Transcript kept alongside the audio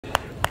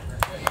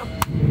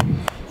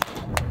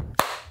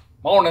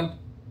Morning.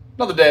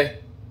 Another day,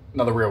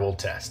 another real world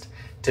test.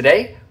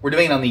 Today, we're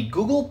doing it on the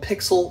Google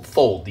Pixel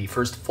Fold, the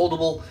first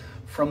foldable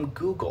from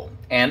Google.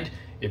 And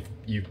if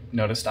you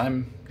noticed,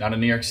 I'm not in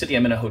New York City,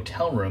 I'm in a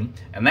hotel room,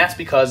 and that's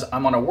because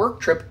I'm on a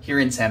work trip here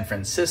in San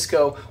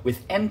Francisco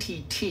with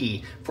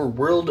NTT for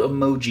World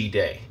Emoji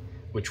Day,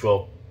 which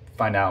we'll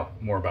find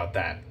out more about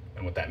that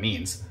and what that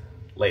means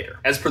later.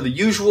 As per the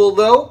usual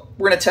though,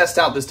 we're gonna test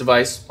out this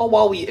device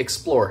while we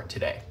explore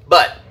today.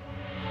 But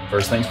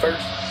first things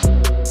first.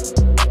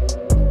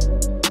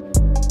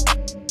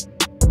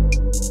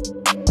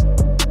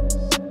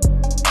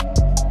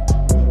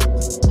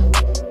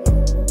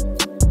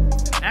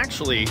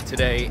 Actually,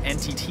 today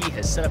NTT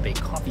has set up a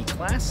coffee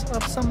class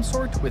of some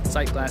sort with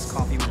Sight Glass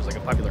Coffee, which is like a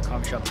popular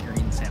coffee shop here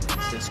in San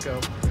Francisco,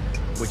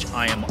 which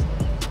I am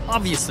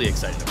obviously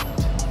excited about.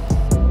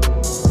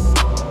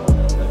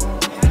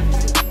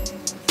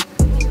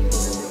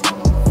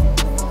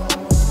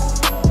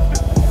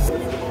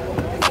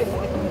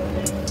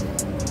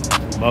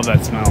 Love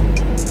that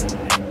smell.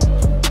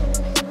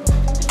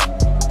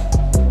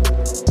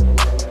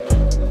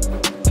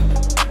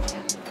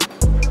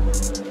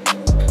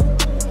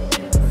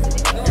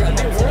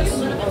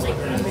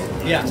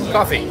 Yeah,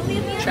 coffee.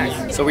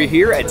 Check. So we're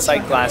here at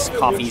Sight Glass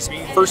Coffee's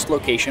first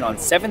location on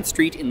 7th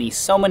Street in the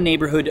Soma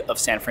neighborhood of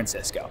San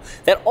Francisco.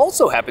 That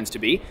also happens to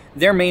be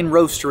their main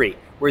roastery,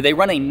 where they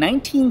run a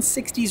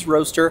 1960s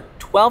roaster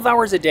 12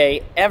 hours a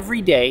day,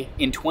 every day,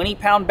 in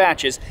 20-pound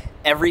batches,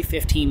 every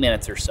 15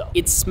 minutes or so.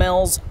 It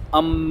smells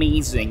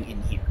amazing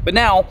in here. But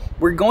now,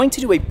 we're going to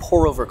do a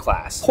pour-over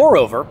class.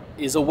 Pour-over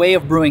is a way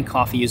of brewing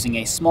coffee using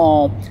a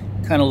small,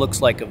 kind of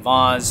looks like a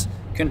vase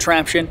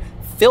contraption,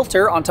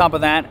 filter on top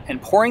of that,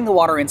 and pouring the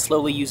water in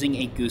slowly using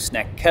a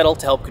gooseneck kettle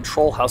to help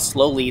control how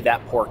slowly that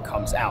pour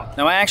comes out.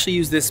 Now I actually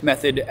use this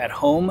method at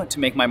home to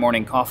make my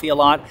morning coffee a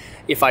lot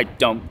if I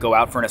don't go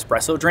out for an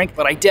espresso drink,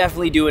 but I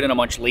definitely do it in a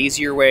much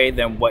lazier way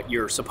than what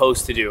you're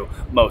supposed to do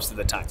most of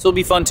the time. So it'll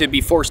be fun to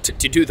be forced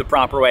to do the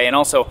proper way and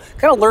also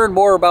kind of learn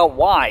more about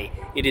why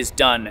it is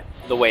done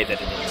the way that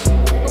it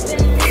is.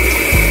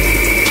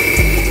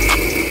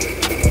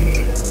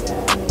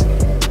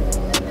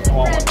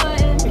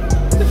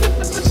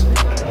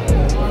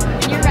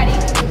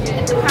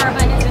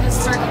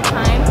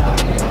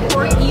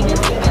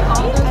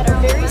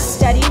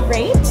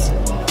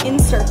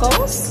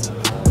 Circles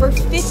for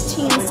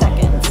 15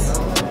 seconds.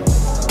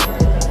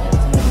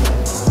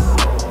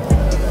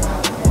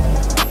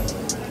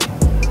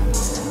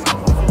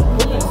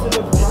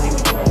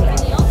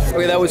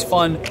 Okay, that was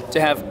fun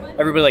to have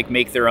everybody like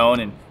make their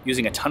own and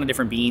using a ton of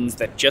different beans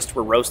that just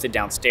were roasted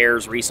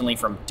downstairs recently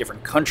from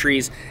different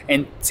countries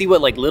and see what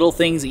like little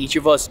things each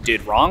of us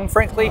did wrong,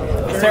 frankly.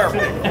 It's terrible.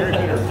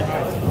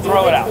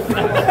 Throw it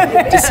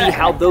out. To see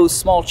how those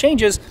small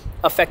changes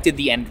affected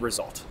the end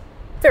result.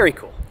 Very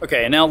cool.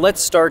 Okay, and now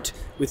let's start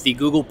with the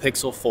Google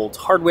Pixel Fold's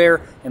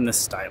hardware and the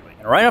styling.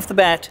 And right off the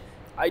bat,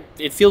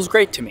 it feels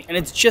great to me. And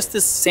it's just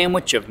this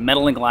sandwich of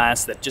metal and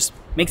glass that just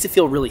makes it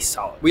feel really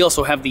solid. We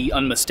also have the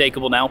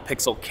unmistakable now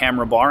Pixel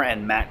camera bar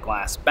and matte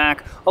glass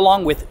back,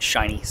 along with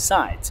shiny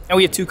sides. And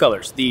we have two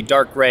colors, the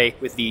dark gray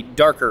with the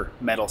darker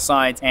metal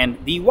sides,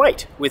 and the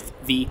white with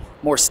the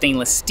more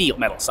stainless steel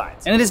metal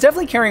sides. And it is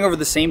definitely carrying over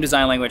the same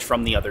design language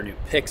from the other new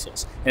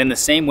Pixels. And in the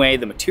same way,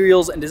 the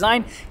materials and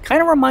design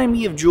kind of remind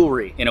me of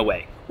jewelry in a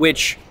way,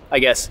 which I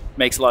guess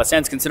makes a lot of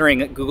sense considering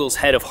that Google's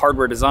head of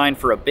hardware design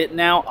for a bit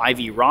now,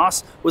 Ivy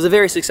Ross, was a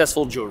very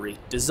successful jewelry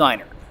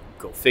designer.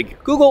 Go figure.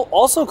 Google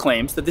also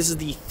claims that this is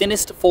the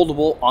thinnest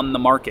foldable on the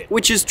market,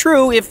 which is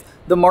true if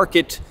the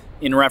market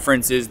in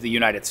reference is the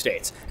United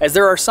States, as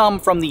there are some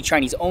from the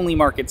Chinese-only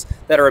markets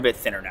that are a bit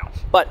thinner now.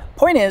 But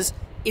point is,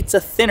 it's a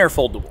thinner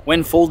foldable.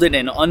 When folded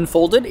and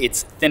unfolded,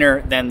 it's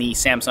thinner than the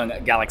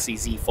Samsung Galaxy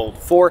Z Fold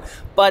 4,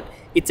 but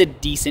it's a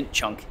decent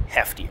chunk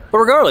heftier. But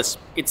regardless,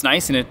 it's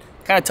nice and it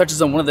kind of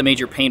touches on one of the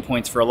major pain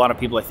points for a lot of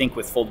people, I think,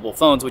 with foldable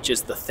phones, which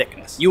is the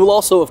thickness. You will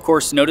also, of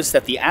course, notice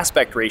that the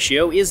aspect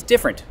ratio is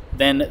different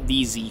than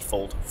the Z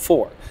Fold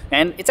 4.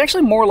 And it's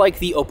actually more like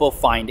the Oppo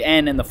Find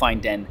N and the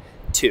Find N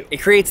 2.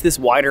 It creates this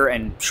wider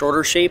and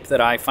shorter shape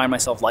that I find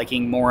myself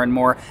liking more and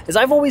more, as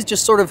I've always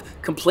just sort of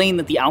complained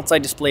that the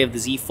outside display of the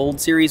Z Fold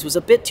series was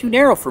a bit too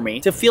narrow for me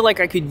to feel like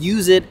I could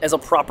use it as a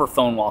proper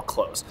phone while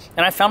closed.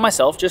 And I found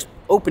myself just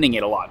opening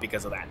it a lot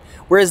because of that.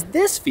 Whereas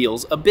this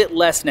feels a bit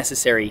less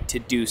necessary to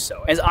do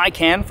so, as I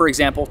can, for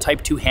example,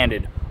 type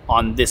two-handed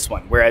on this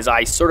one, whereas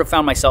I sort of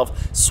found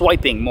myself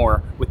swiping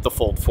more with the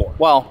Fold 4.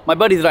 While my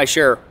buddy that I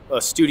share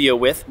a studio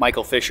with,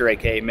 Michael Fisher,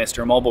 aka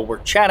Mr. Mobile, were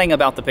chatting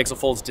about the Pixel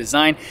Fold's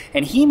design,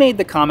 and he made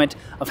the comment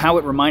of how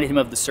it reminded him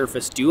of the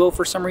Surface Duo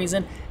for some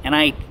reason, and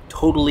I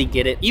totally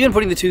get it. Even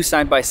putting the two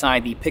side by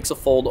side, the Pixel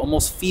Fold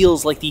almost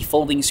feels like the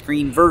folding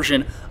screen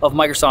version of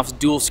Microsoft's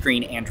dual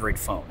screen Android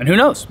phone. And who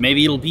knows,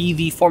 maybe it'll be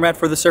the format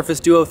for the Surface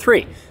Duo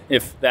 3,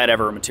 if that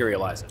ever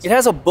materializes. It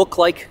has a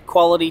book-like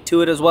quality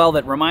to it as well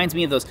that reminds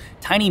me of those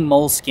tiny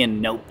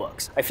moleskin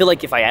notebooks. I feel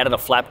like if I added a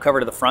flap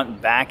cover to the front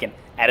and back and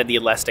added the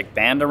elastic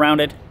band around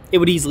it, it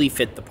would easily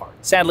fit the part.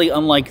 Sadly,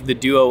 unlike the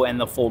Duo and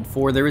the Fold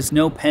 4, there is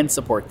no pen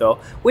support though,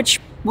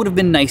 which would have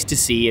been nice to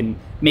see and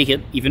make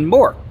it even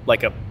more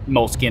like a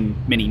Moleskine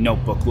mini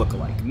notebook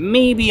lookalike,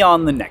 maybe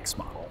on the next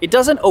model. It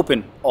doesn't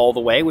open all the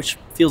way, which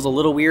feels a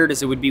little weird,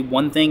 as it would be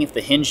one thing if the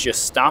hinge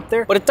just stopped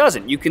there, but it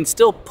doesn't. You can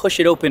still push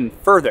it open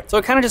further. So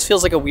it kind of just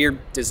feels like a weird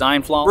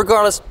design flaw.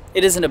 Regardless,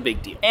 it isn't a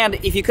big deal. And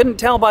if you couldn't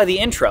tell by the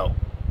intro,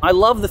 I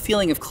love the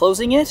feeling of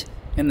closing it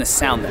and the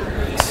sound that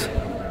it makes.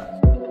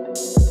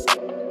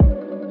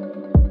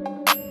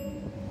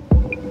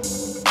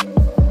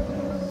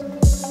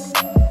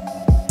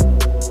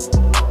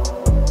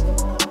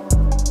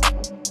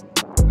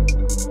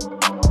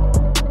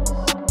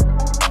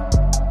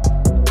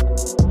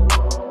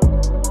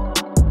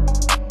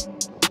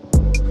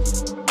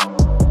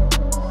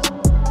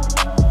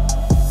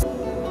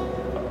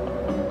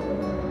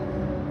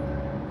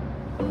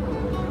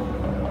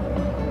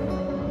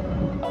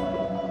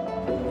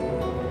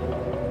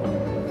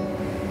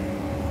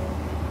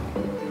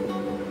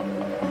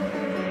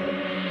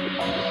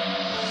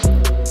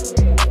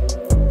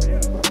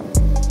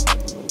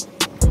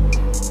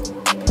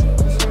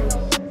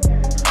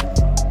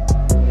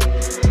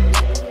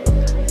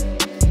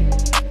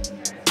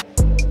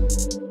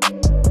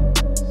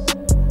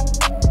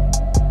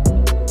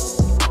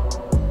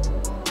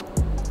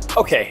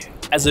 Okay,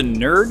 as a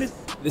nerd,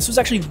 this was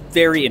actually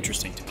very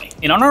interesting to me.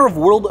 In honor of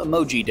World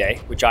Emoji Day,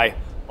 which I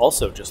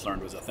also just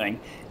learned was a thing,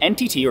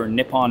 NTT, or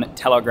Nippon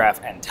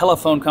Telegraph and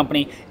Telephone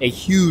Company, a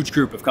huge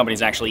group of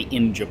companies actually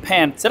in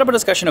Japan, set up a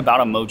discussion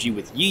about emoji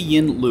with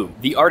Yiyin Liu,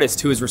 the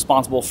artist who is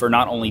responsible for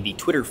not only the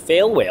Twitter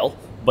fail whale,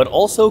 but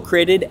also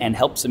created and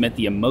helped submit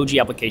the emoji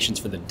applications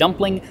for the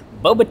dumpling,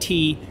 boba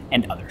tea,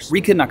 and others.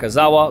 Rika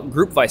Nakazawa,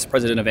 Group Vice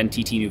President of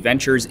NTT New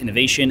Ventures,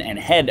 Innovation, and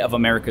Head of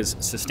America's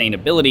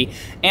Sustainability,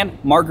 and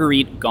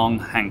Marguerite Gong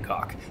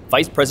Hancock,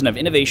 Vice President of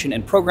Innovation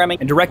and Programming,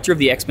 and Director of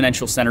the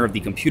Exponential Center of the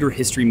Computer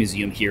History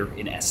Museum here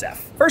in SF.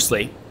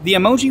 Firstly, the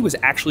emoji was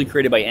actually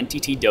created by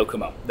NTT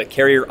Docomo, the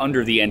carrier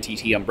under the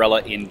NTT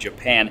umbrella in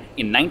Japan,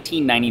 in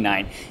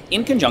 1999,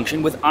 in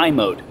conjunction with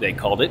iMode, they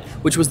called it,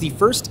 which was the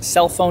first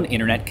cell phone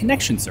internet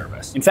connection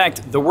service. In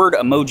fact, the word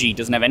emoji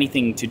doesn't have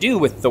anything to do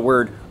with the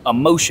word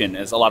emotion,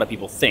 as a lot of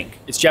people think.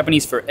 It's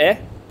Japanese for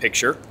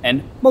picture,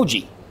 and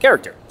moji,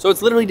 character. So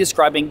it's literally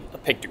describing a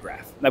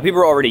pictograph. Now,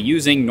 people are already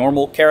using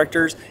normal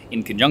characters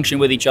in conjunction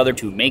with each other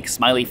to make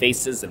smiley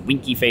faces and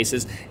winky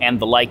faces and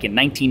the like in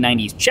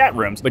 1990s chat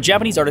rooms, but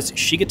Japanese artist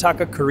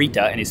Shigetaka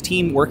Kurita and his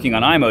team working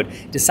on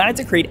iMode decided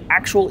to create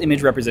actual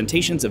image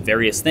representations of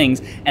various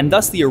things, and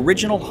thus the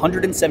original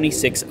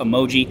 176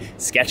 emoji,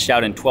 sketched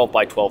out in 12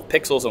 by 12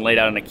 pixels and laid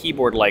out on a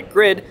keyboard-like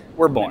grid,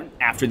 were born.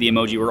 After the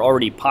emoji were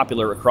already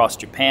popular across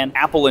Japan,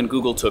 Apple and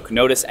Google took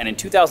notice, and in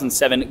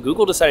 2007,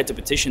 Google decided to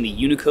petition the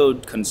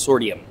Unicode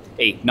Consortium,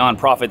 a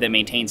nonprofit that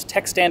maintains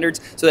text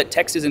standards so that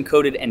text is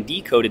encoded and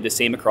decoded the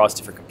same across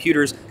different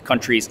computers,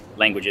 countries,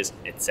 languages,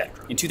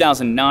 etc. In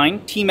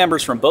 2009, team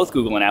members from both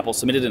Google and Apple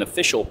submitted an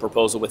official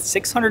proposal with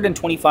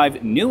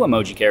 625 new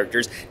emoji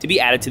characters to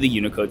be added to the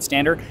Unicode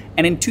standard,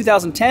 and in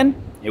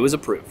 2010, it was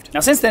approved. Now,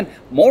 since then,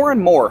 more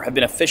and more have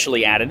been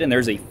officially added, and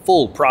there's a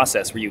full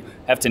process where you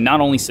have to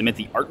not only submit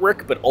the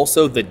artwork, but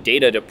also the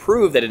data to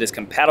prove that it is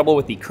compatible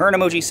with the current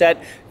emoji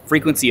set,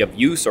 frequency of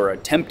use or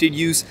attempted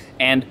use,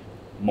 and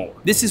more.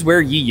 This is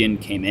where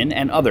Yiyin came in,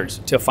 and others,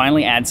 to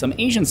finally add some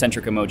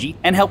Asian-centric emoji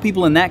and help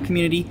people in that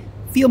community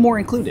feel more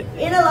included.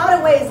 In a lot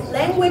of ways,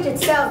 language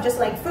itself, just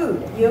like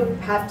food, you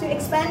have to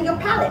expand your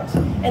palate.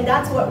 And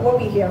that's what we're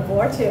here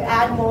for, to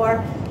add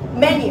more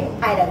menu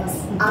items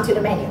onto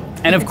the menu.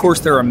 And of course,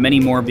 there are many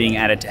more being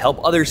added to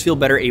help others feel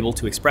better able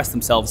to express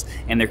themselves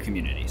and their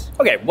communities.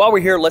 Okay, while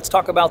we're here, let's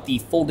talk about the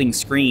folding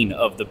screen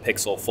of the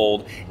Pixel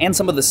Fold and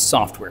some of the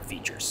software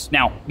features.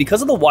 Now,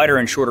 because of the wider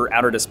and shorter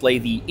outer display,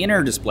 the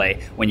inner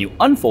display, when you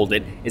unfold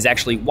it, is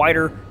actually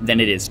wider than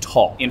it is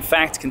tall. In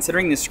fact,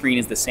 considering this screen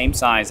is the same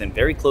size and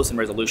very close in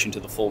resolution to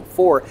the Fold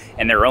 4,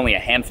 and there are only a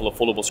handful of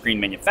foldable screen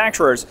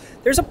manufacturers,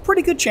 there's a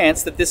pretty good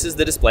chance that this is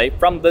the display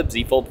from the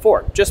Z Fold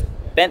 4, just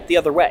bent the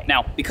other way.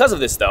 Now, because of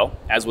this though,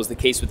 as was the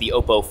case with the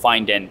Oppo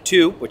Find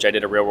N2, which I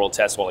did a real-world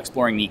test while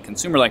exploring the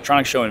Consumer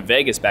Electronics Show in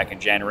Vegas back in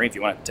January, if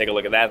you want to take a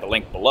look at that, the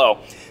link below,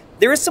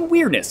 there is some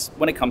weirdness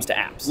when it comes to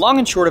apps. Long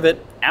and short of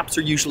it, apps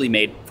are usually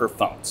made for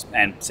phones,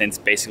 and since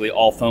basically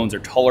all phones are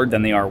taller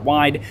than they are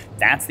wide,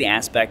 that's the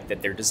aspect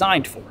that they're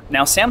designed for.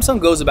 Now,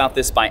 Samsung goes about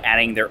this by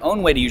adding their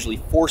own way to usually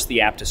force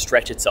the app to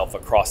stretch itself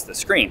across the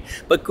screen,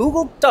 but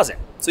Google doesn't.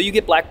 So you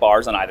get black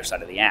bars on either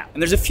side of the app.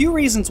 And there's a few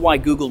reasons why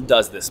Google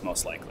does this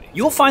most likely.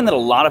 You'll find that a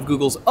lot of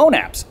Google's own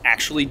apps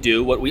actually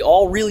do what we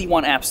all really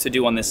want apps to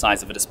do on this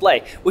size of a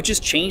display, which is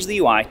change the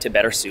UI to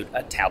better suit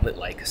a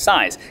tablet-like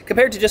size,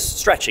 compared to just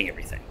stretching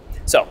everything.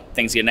 So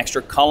things get an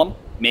extra column,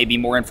 maybe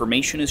more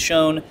information is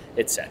shown,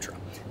 etc.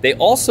 They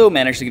also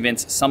managed to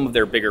convince some of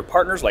their bigger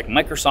partners like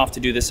Microsoft to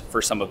do this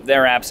for some of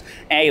their apps.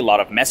 A lot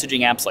of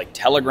messaging apps like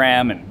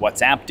Telegram and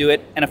WhatsApp do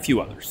it, and a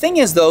few others. Thing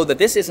is though, that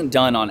this isn't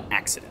done on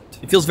accident.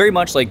 It feels very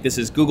much like this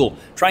is Google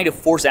trying to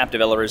force app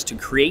developers to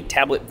create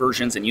tablet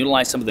versions and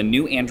utilize some of the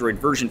new Android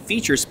version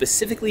features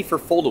specifically for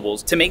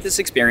foldables to make this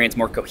experience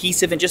more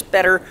cohesive and just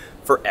better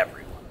for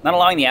everyone. Not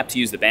allowing the app to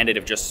use the bandit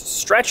of just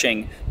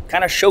stretching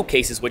kind of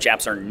showcases which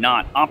apps are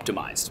not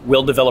optimized.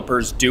 Will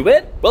developers do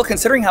it? Well,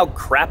 considering how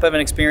crap of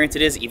an experience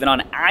it is, even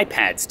on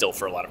iPad still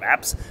for a lot of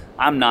apps,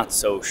 I'm not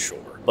so sure.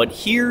 But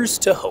here's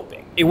to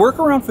hoping. A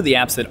workaround for the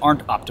apps that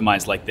aren't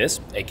optimized like this,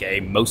 aka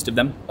most of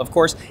them, of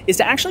course, is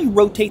to actually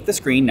rotate the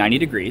screen 90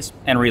 degrees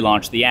and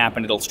relaunch the app,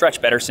 and it'll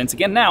stretch better since,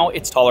 again, now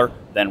it's taller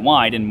than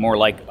wide and more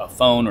like a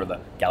phone or the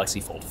Galaxy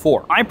Fold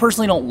 4. I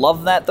personally don't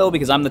love that though,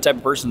 because I'm the type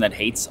of person that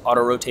hates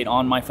auto-rotate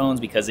on my phones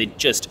because it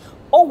just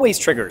always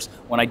triggers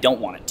when I don't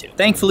want it to.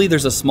 Thankfully,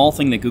 there's a small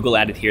thing that Google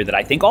added here that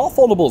I think all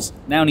foldables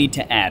now need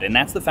to add, and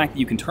that's the fact that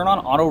you can turn on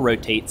auto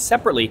rotate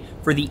separately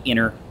for the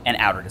inner and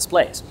outer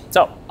displays.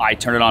 So I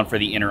turn it on for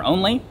the inner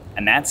only,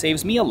 and that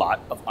saves me a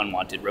lot of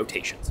unwanted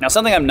rotations. Now,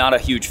 something I'm not a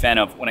huge fan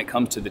of when it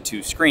comes to the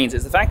two screens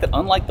is the fact that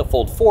unlike the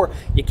Fold 4,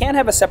 you can't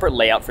have a separate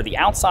layout for the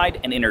outside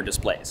and inner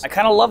displays. I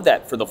kind of love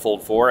that for the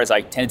Fold 4, as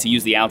I tend to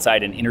use the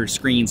outside and inner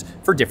screens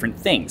for different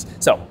things.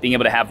 So being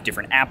able to have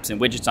different apps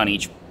and widgets on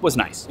each was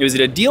nice. Was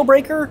it a deal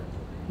breaker?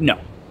 No.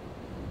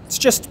 It's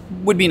just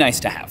would be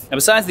nice to have. Now,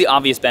 besides the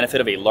obvious benefit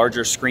of a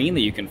larger screen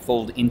that you can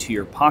fold into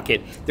your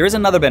pocket, there is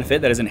another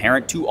benefit that is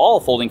inherent to all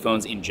folding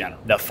phones in general: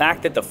 the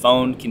fact that the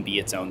phone can be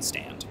its own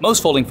stand.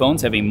 Most folding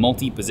phones have a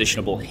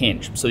multi-positionable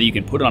hinge, so that you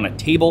can put it on a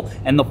table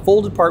and the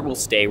folded part will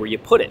stay where you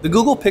put it. The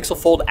Google Pixel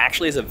Fold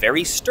actually has a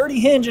very sturdy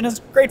hinge and is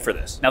great for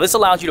this. Now, this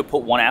allows you to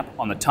put one app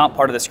on the top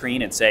part of the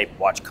screen and say,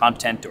 watch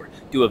content or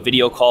do a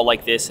video call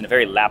like this in a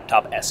very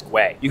laptop-esque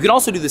way. You can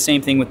also do the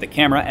same thing with the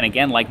camera, and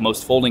again, like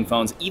most folding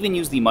phones, even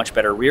use the much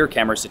better rear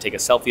cameras to take a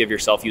selfie of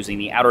yourself using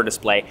the outer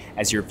display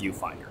as your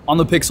viewfinder. On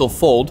the Pixel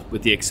Fold,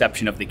 with the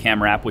exception of the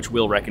camera app, which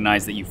will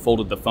recognize that you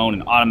folded the phone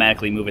and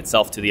automatically move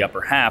itself to the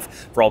upper half,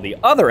 for all the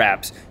other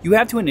apps, you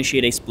have to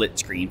initiate a split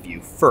screen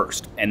view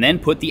first, and then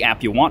put the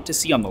app you want to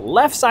see on the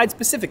left side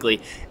specifically,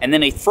 and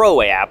then a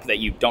throwaway app that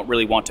you don't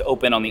really want to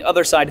open on the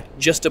other side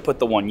just to put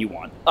the one you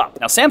want up.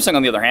 Now, Samsung,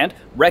 on the other hand,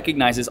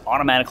 recognizes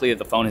automatically that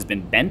the phone has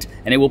been bent,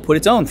 and it will put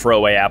its own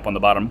throwaway app on the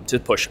bottom to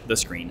push the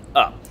screen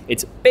up.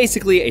 It's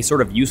basically a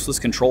sort of useless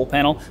control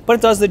panel, but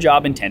it does the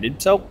job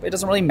intended, so it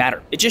doesn't really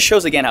matter. It just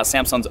shows again how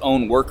Samsung's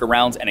own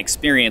workarounds and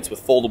experience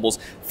with foldables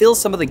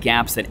fills some of the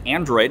gaps that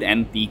Android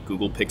and the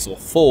Google Pixel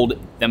Fold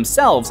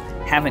themselves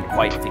haven't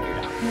quite figured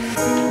out.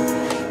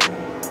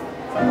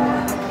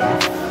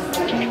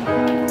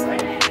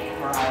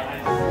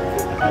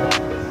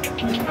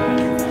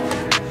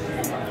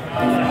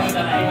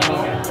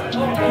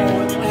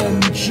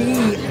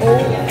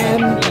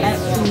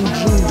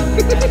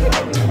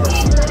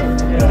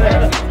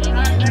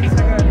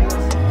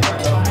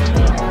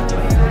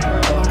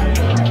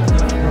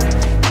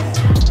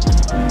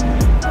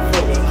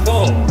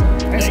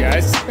 Thanks,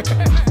 guys.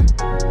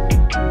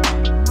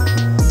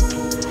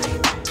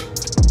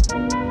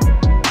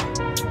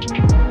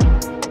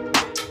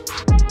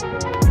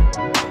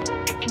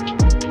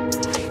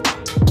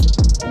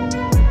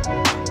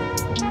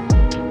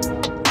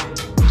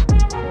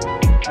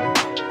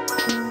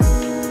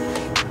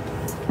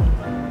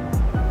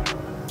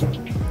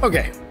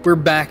 Okay, we're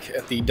back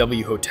at the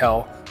W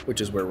Hotel,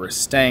 which is where we're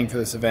staying for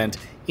this event,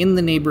 in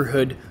the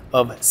neighborhood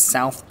of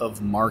South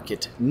of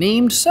Market,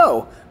 named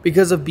so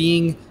because of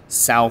being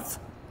south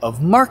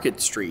of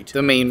Market Street,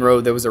 the main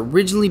road that was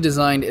originally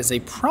designed as a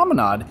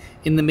promenade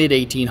in the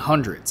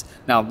mid-1800s.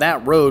 Now,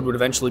 that road would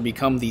eventually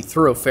become the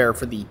thoroughfare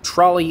for the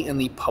trolley and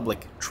the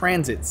public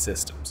transit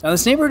systems. Now,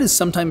 this neighborhood is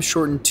sometimes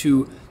shortened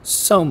to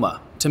SoMa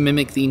to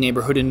mimic the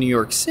neighborhood in New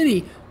York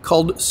City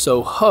called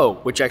Soho,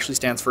 which actually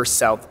stands for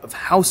south of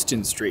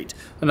Houston Street,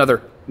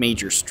 another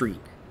major street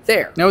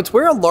there. Now, it's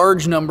where a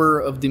large number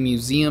of the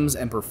museums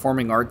and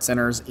performing arts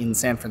centers in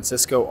San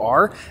Francisco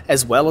are,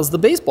 as well as the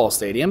baseball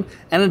stadium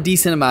and a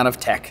decent amount of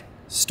tech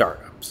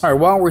startups. All right,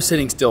 while we're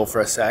sitting still for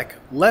a sec,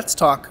 let's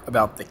talk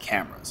about the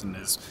cameras. And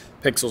as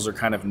Pixels are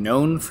kind of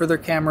known for their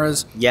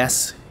cameras,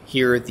 yes,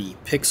 here the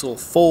Pixel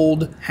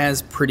Fold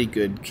has pretty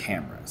good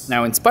cameras.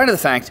 Now, in spite of the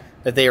fact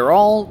that they are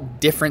all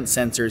different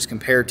sensors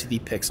compared to the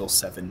Pixel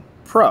 7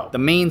 Pro. The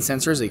main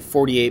sensor is a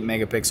 48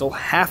 megapixel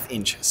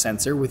half-inch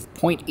sensor with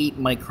 0.8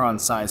 micron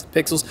sized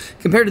pixels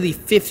compared to the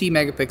 50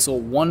 megapixel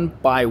 1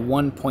 by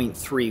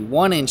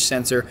 1.31 inch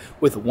sensor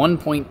with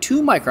 1.2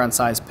 micron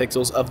sized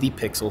pixels of the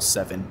Pixel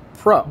 7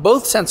 Pro.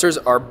 Both sensors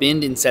are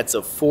binned in sets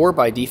of 4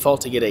 by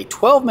default to get a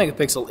 12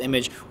 megapixel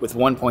image with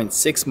 1.6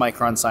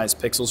 micron sized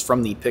pixels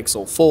from the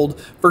Pixel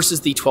Fold versus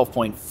the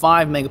 12.5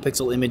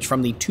 megapixel image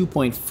from the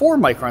 2.4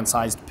 micron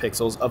sized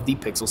pixels of the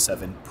Pixel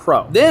 7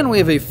 Pro. Then we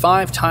have a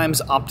 5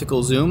 times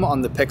optical zoom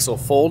on the Pixel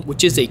Fold,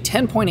 which is a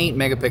 10.8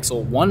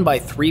 megapixel 1 by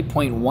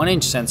 3.1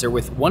 inch sensor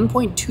with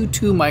 1.22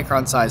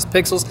 micron sized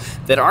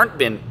pixels that aren't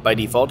binned by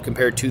default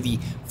compared to the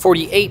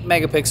 48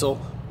 megapixel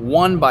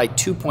 1 by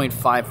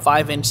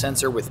 2.55 inch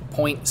sensor with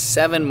 0.7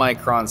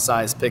 micron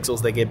sized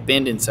pixels that get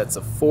binned in sets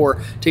of 4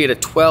 to get a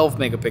 12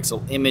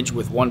 megapixel image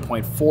with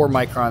 1.4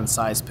 micron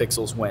sized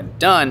pixels when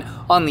done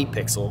on the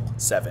Pixel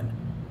 7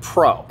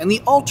 Pro. And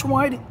the ultra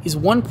wide is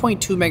 1.2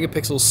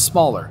 megapixels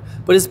smaller,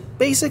 but is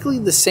basically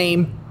the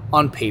same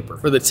on paper.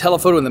 For the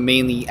telephoto in the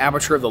main, the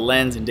aperture of the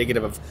lens,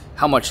 indicative of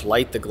how much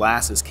light the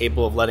glass is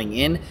capable of letting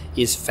in,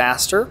 is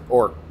faster,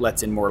 or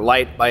lets in more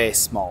light by a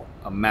small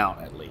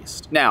amount at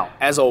least. Now,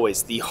 as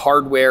always, the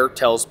hardware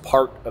tells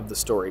part of the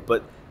story,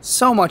 but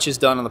so much is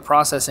done on the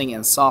processing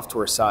and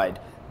software side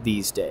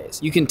these days.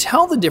 You can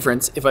tell the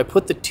difference if I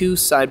put the two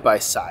side by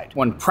side.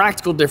 One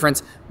practical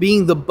difference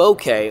being the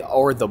bokeh,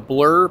 or the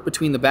blur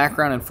between the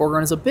background and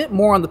foreground, is a bit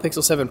more on the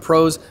Pixel 7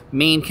 Pro's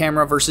main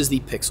camera versus the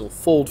Pixel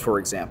Fold, for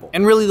example.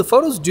 And really, the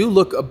photos do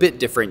look a bit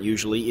different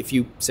usually if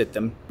you sit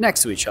them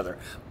next to each other.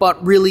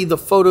 But really, the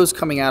photos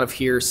coming out of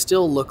here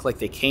still look like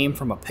they came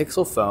from a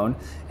Pixel phone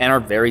and are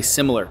very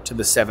similar to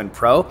the 7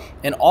 Pro,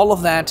 and all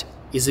of that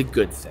is a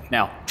good thing.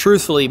 Now,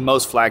 truthfully,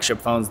 most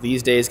flagship phones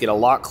these days get a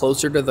lot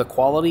closer to the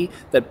quality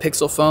that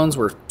Pixel phones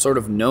were sort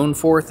of known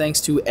for, thanks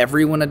to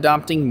everyone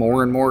adopting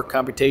more and more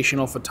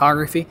computational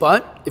photography.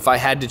 But if I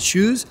had to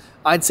choose,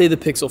 I'd say the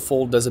Pixel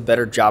Fold does a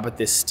better job at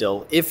this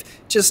still,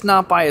 if just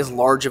not by as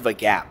large of a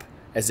gap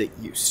as it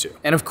used to.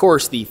 And of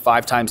course, the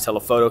 5x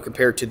telephoto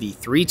compared to the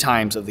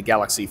 3x of the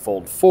Galaxy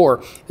Fold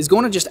 4 is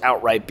going to just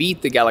outright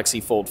beat the Galaxy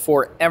Fold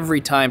 4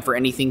 every time for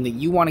anything that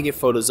you want to get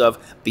photos of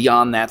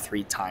beyond that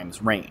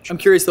 3x range. I'm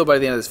curious though, by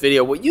the end of this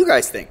video, what you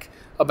guys think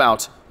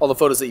about all the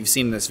photos that you've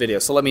seen in this video,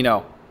 so let me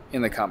know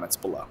in the comments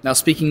below. Now,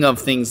 speaking of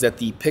things that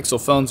the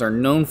Pixel phones are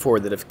known for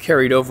that have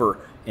carried over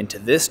into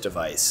this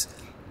device,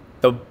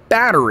 the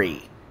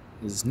battery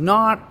is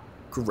not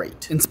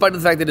great. In spite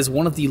of the fact that it is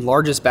one of the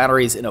largest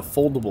batteries in a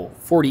foldable,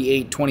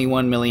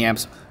 4821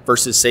 milliamps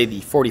versus say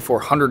the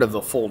 4400 of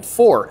the Fold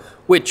 4,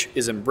 which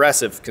is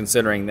impressive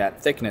considering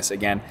that thickness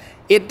again,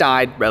 it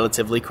died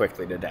relatively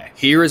quickly today.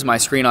 Here is my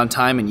screen on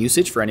time and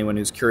usage for anyone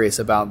who's curious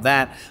about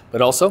that,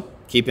 but also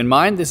keep in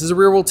mind this is a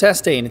real world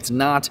test day and it's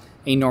not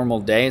a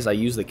normal day as I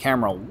use the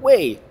camera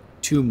way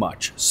too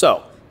much.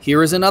 So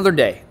here is another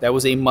day that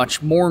was a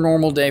much more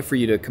normal day for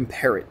you to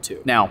compare it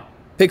to. Now,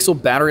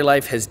 Pixel battery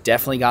life has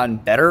definitely gotten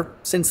better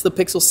since the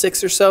Pixel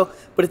 6 or so,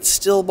 but it's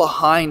still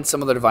behind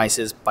some other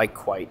devices by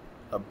quite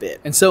a bit.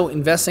 And so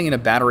investing in a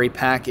battery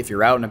pack if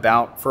you're out and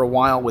about for a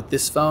while with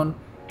this phone,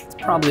 it's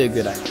probably a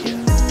good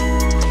idea.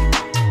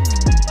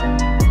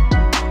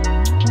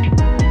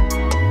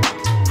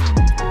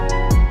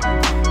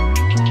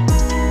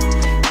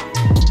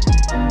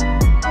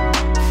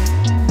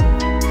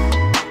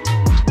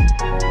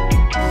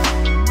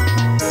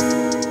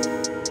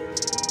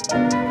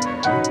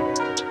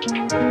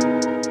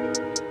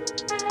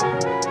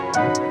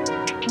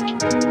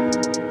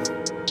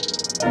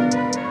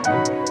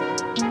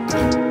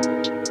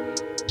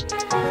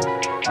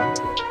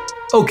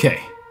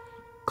 Okay,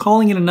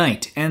 calling it a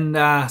night, and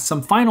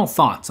some final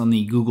thoughts on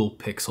the Google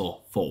Pixel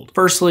Fold.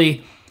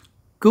 Firstly,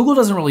 Google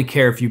doesn't really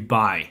care if you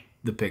buy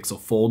the Pixel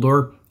Fold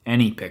or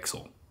any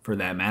Pixel for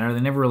that matter. They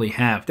never really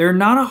have. They're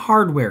not a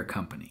hardware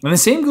company. And the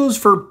same goes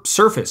for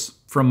Surface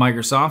from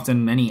Microsoft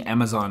and any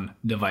Amazon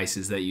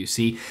devices that you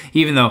see.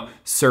 Even though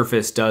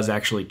Surface does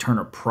actually turn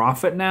a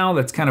profit now,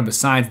 that's kind of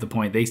besides the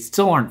point. They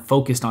still aren't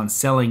focused on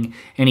selling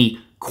any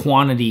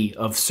quantity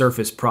of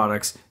Surface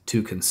products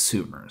to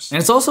consumers. And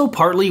it's also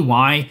partly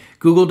why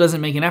Google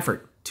doesn't make an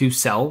effort to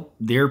sell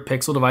their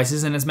Pixel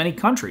devices in as many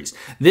countries.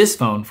 This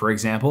phone, for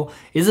example,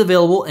 is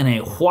available in a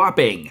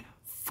whopping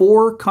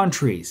 4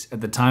 countries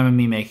at the time of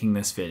me making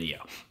this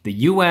video: the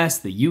US,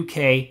 the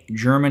UK,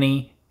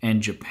 Germany,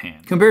 and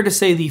Japan. Compared to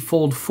say the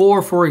Fold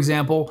 4, for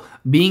example,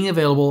 being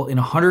available in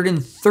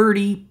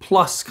 130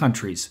 plus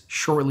countries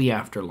shortly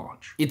after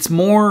launch. It's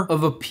more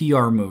of a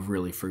PR move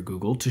really for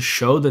Google to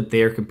show that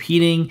they're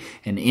competing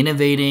and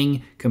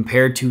innovating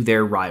compared to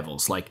their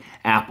rivals like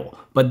Apple.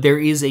 But there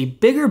is a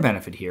bigger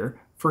benefit here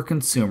for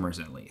consumers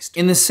at least.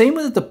 In the same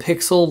way that the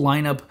Pixel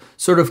lineup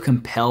sort of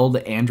compelled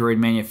Android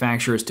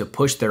manufacturers to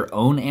push their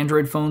own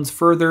Android phones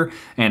further,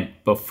 and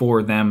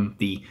before them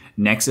the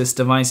Nexus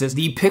devices,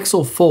 the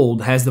Pixel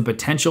Fold has the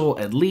potential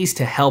at least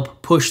to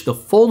help push the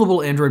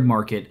foldable Android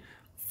market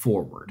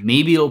forward.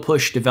 Maybe it'll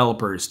push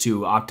developers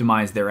to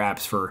optimize their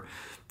apps for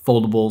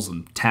foldables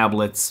and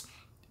tablets.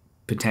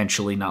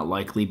 Potentially, not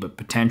likely, but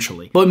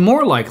potentially. But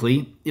more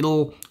likely,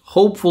 it'll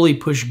hopefully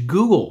push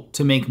Google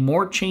to make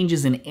more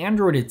changes in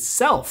Android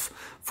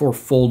itself for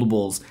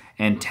foldables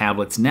and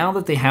tablets now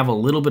that they have a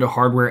little bit of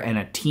hardware and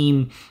a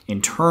team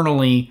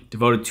internally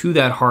devoted to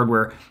that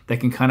hardware that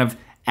can kind of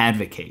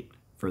advocate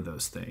for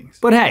those things.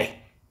 But hey,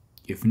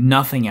 if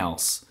nothing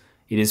else,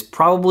 it is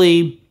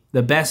probably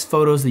the best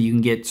photos that you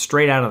can get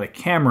straight out of the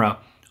camera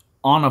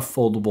on a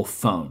foldable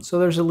phone. So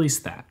there's at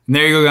least that. And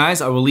there you go,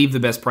 guys. I will leave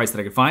the best price that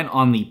I could find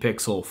on the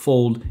Pixel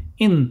Fold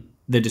in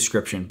the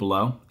description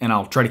below, and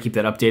I'll try to keep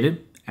that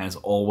updated as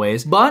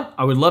always. But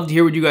I would love to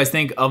hear what you guys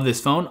think of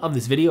this phone, of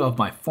this video, of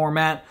my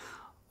format,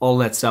 all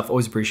that stuff.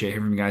 Always appreciate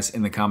hearing from you guys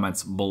in the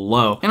comments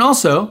below. And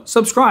also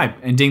subscribe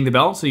and ding the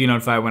bell so you're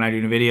notified when I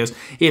do new videos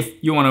if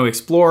you want to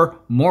explore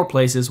more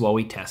places while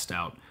we test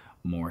out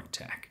more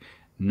tech.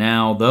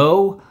 Now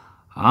though,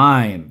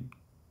 I am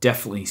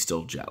definitely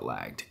still jet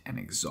lagged and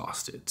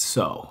exhausted,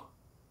 so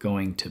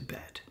going to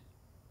bed.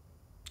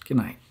 Good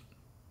night.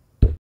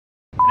 And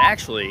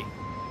actually,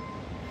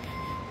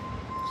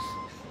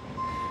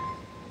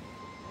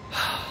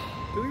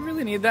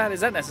 really need that? Is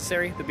that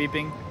necessary? The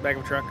beeping back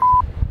of a truck?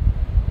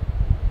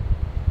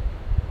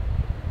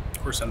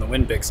 Of course, then the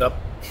wind picks up.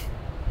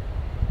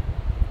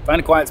 Find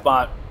a quiet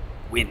spot.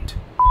 Wind.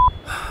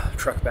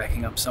 Truck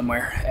backing up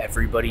somewhere.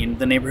 Everybody in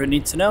the neighborhood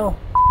needs to know.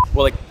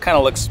 Well, it kind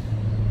of looks...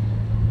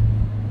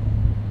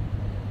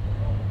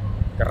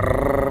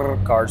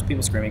 Cars,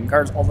 people screaming,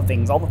 cars, all the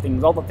things, all the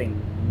things, all the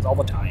things, all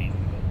the time.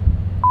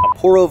 A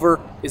pour over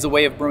is a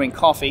way of brewing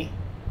coffee.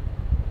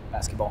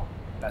 Basketball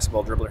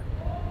dribbler.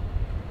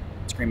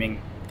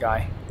 Screaming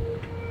guy.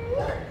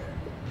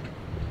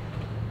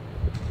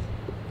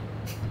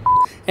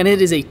 And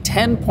it is a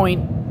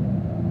 10-point...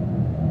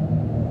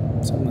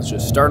 Someone's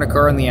just starting a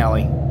car in the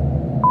alley.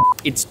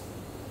 It's...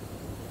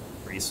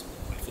 Breeze.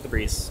 Wait for the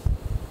breeze.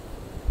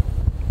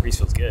 Breeze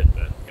feels good,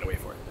 but you gotta wait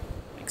for it.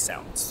 Makes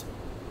sounds.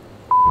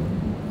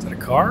 Is that a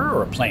car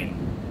or a plane?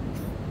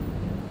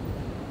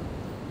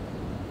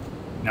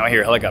 Now I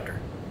hear a helicopter.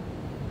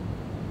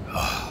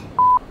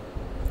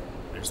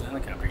 There's the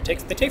helicopter. They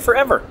take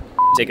forever.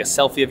 You take a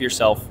selfie of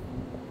yourself.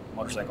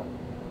 Motorcycle.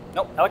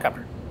 Nope,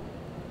 helicopter.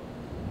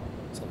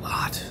 There's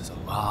a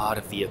lot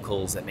of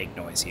vehicles that make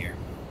noise here.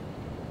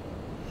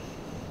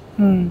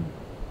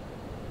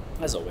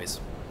 As always.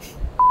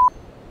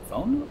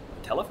 Phone?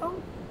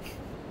 Telephone?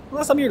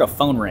 Last time you heard a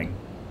phone ring.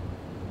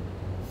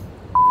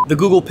 The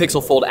Google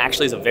Pixel Fold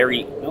actually is a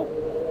very... Nope.